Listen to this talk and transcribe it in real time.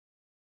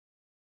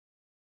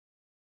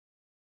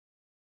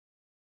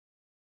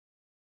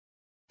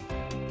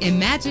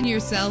Imagine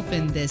yourself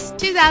in this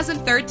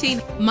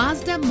 2013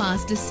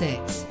 Mazda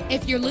 6.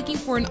 If you're looking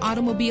for an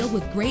automobile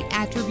with great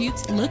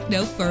attributes, look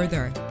no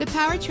further. The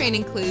powertrain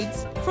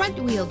includes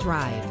front-wheel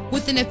drive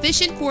with an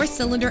efficient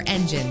 4-cylinder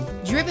engine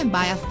driven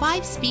by a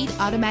 5-speed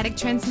automatic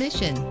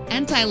transmission.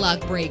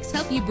 Anti-lock brakes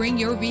help you bring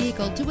your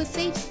vehicle to a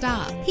safe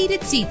stop.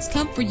 Heated seats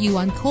comfort you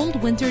on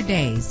cold winter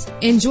days.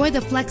 Enjoy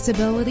the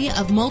flexibility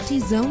of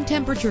multi-zone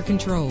temperature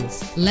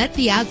controls. Let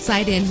the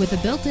outside in with a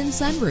built-in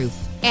sunroof.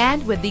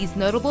 And with these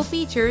notable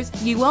features,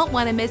 you won't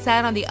want to miss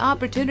out on the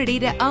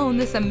opportunity to own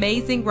this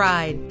amazing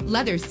ride.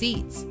 Leather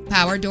seats,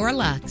 power door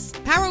locks,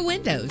 power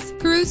windows,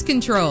 cruise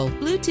control,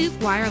 Bluetooth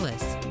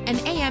wireless, an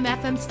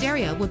AM/FM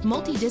stereo with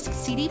multi-disc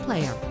CD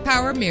player,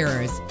 power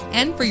mirrors.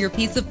 And for your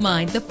peace of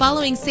mind, the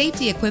following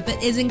safety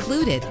equipment is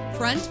included: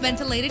 front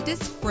ventilated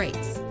disc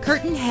brakes,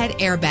 curtain head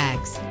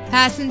airbags,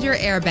 passenger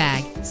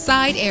airbag,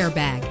 side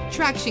airbag,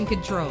 traction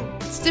control,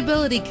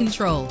 stability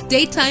control,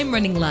 daytime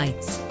running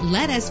lights.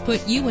 Let us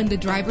put you in the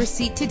driver's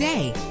seat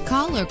today.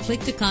 Call or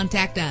click to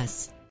contact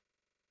us.